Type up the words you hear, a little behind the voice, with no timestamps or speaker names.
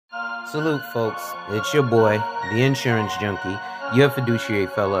Salute, folks. It's your boy, the insurance junkie, your fiduciary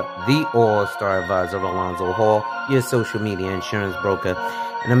fella, the all-star advisor Alonzo Hall, your social media insurance broker.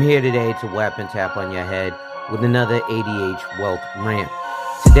 And I'm here today to whap and tap on your head with another ADH wealth rant.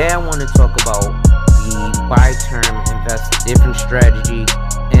 Today I want to talk about the buy term, invest, different strategy,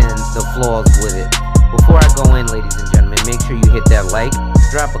 and the flaws with it. Before I go in, ladies and gentlemen, make sure you hit that like,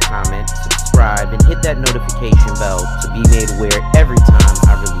 drop a comment, subscribe, and hit that notification bell to be made aware every time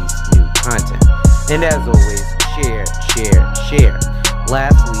I release new content. And as always, share.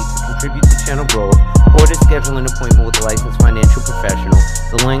 Lastly, to contribute to channel growth or to schedule an appointment with a licensed financial professional,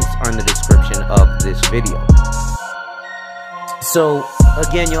 the links are in the description of this video. So,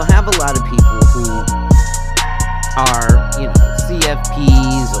 again, you'll have a lot of people who are,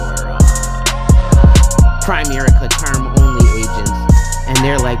 CFPs or Primerica term-only agents, and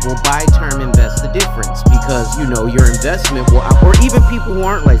they're like, well, buy term, invest the difference, because, your investment will, or even people who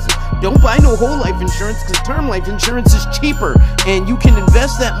aren't licensed, don't buy no whole life insurance, because term life insurance is cheaper, and you can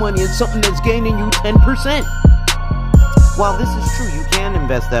invest that money in something that's gaining you 10%. While this is true, you can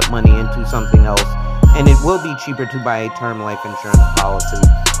invest that money into something else, and it will be cheaper to buy a term life insurance policy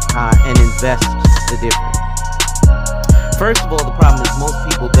and invest the difference. First of all, the problem is most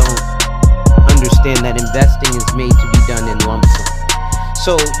people don't understand that investing is made to be done in lump sum.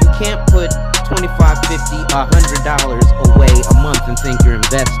 So you can't put $25, $50, $100 away a month and think you're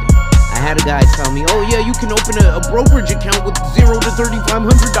investing. I had a guy tell me, oh yeah, you can open a brokerage account with $0 to $3,500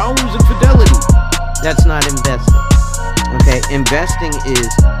 in Fidelity. That's not investing. Okay, investing is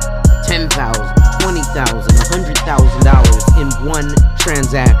 $10,000, $20,000, $100,000 in one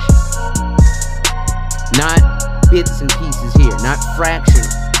transaction. Not bits and pieces here, not fractional.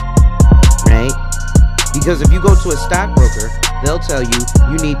 Right? Because if you go to a stockbroker, they'll tell you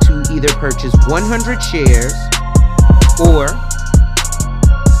you need to either purchase 100 shares or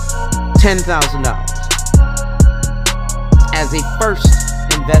 $10,000 as a first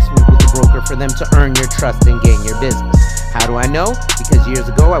investment with the broker for them to earn your trust and gain your business. How do I know? Because years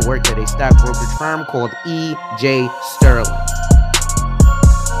ago I worked at a stock brokerage firm called E.J. Sterling.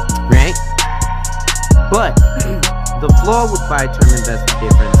 Right? But the flaw with buy term, invest the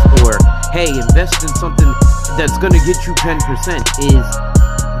difference, or hey, invest in something that's going to get you 10% is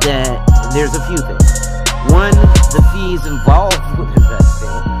that there's a few things. One, the fees involved with investing.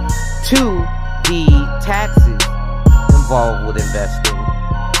 Two, the taxes involved with investing.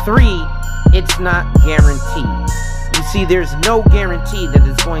 Three, it's not guaranteed. You see, there's no guarantee that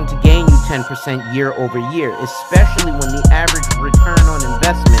it's going to gain you 10% year over year, especially when the average return on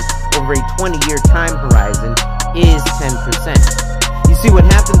investment over a 20-year time horizon is 10%. You see, what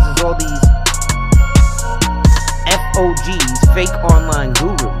happens is all these FOGs, fake online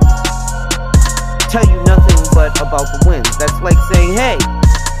gurus, tell you nothing but about the wins. That's like saying, hey,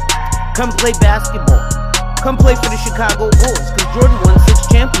 come play basketball. Come play for the Chicago Bulls, because Jordan won 6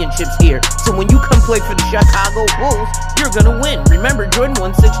 championships here. So when you come play for the Chicago Bulls, you're going to win. Remember, Jordan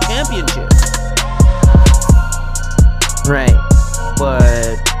won 6 championships. Right.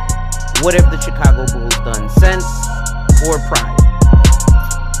 But what have the Chicago Bulls done since or prior?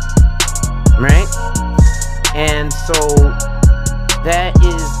 Right? And so that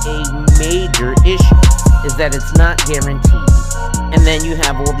is a major issue, is that it's not guaranteed. And then you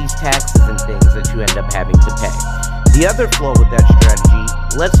have all these taxes and things that you end up having to pay. The other flaw with that strategy,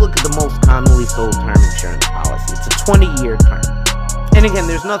 let's look at the most commonly sold term insurance policy. It's a 20-year term. And again,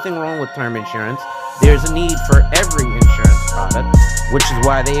 there's nothing wrong with term insurance. There's a need for every insurance product, which is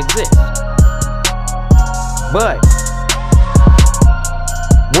why they exist. But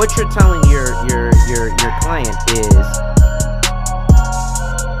what you're telling your client is,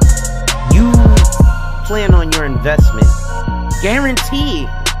 you plan on your investment guaranteed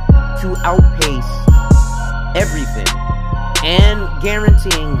to outpace everything, and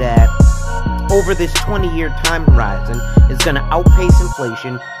guaranteeing that over this 20-year time horizon it's going to outpace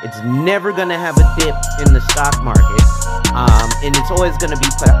inflation. It's never going to have a dip in the stock market, and it's always going to be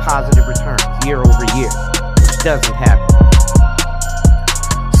positive returns year over year, which doesn't happen.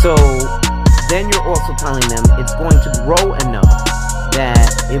 So then you're also telling them it's going to grow enough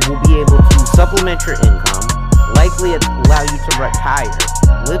that it will be able to supplement your income, likely allow you to retire,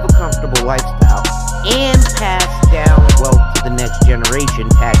 live a comfortable lifestyle, and pass down wealth to the next generation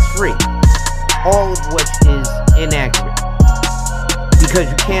tax-free. All of which is inaccurate, because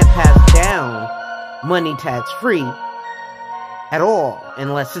you can't pass down money tax-free at all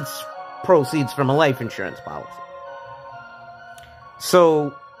unless it's proceeds from a life insurance policy.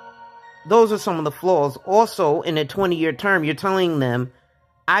 So those are some of the flaws. Also, in a 20-year term, you're telling them,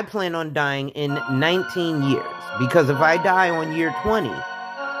 I plan on dying in 19 years. Because if I die on year 20,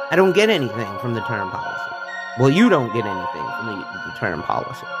 I don't get anything from the term policy. Well, you don't get anything from the term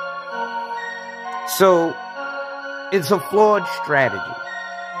policy. So, it's a flawed strategy,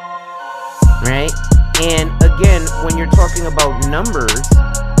 right? And again, when you're talking about numbers,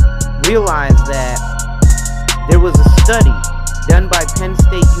 realize that there was a study done by Penn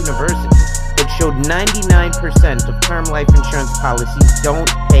State University that showed 99% of term life insurance policies don't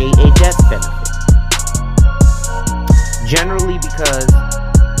pay a death benefit. Generally because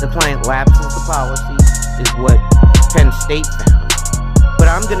the client lapses the policy is what Penn State found. But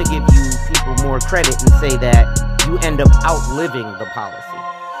I'm going to give you people more credit and say that you end up outliving the policy.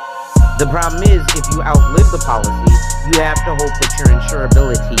 The problem is, if you outlive the policy, you have to hope that your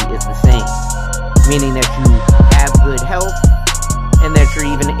insurability is the same. Meaning that you have good health and that you're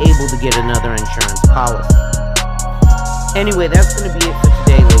even able to get another insurance policy. Anyway, that's going to be it for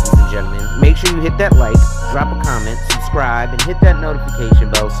today, ladies and gentlemen. Make sure you hit that like, drop a comment, subscribe, and hit that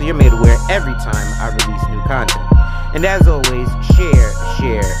notification bell so you're made aware every time I release new content. And as always, share.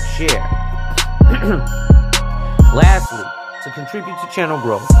 Lastly, to contribute to channel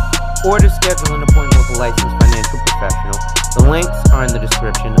growth or to schedule an appointment with a licensed financial professional, the links are in the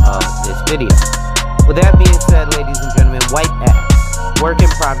description of this video. With that being said, ladies and gentlemen, wipe ass. Work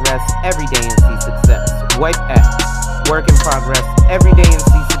in progress every day and see success. Wipe ass. Work in progress every day and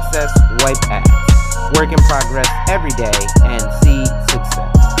see success. Wipe ass. Work in progress every day and see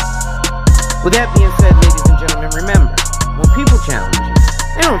success. With that being said, ladies and gentlemen, remember, when people challenge you,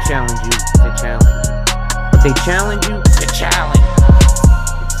 they don't challenge you to challenge you, but they challenge you to challenge.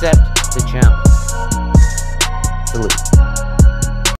 Accept the challenge. Salute.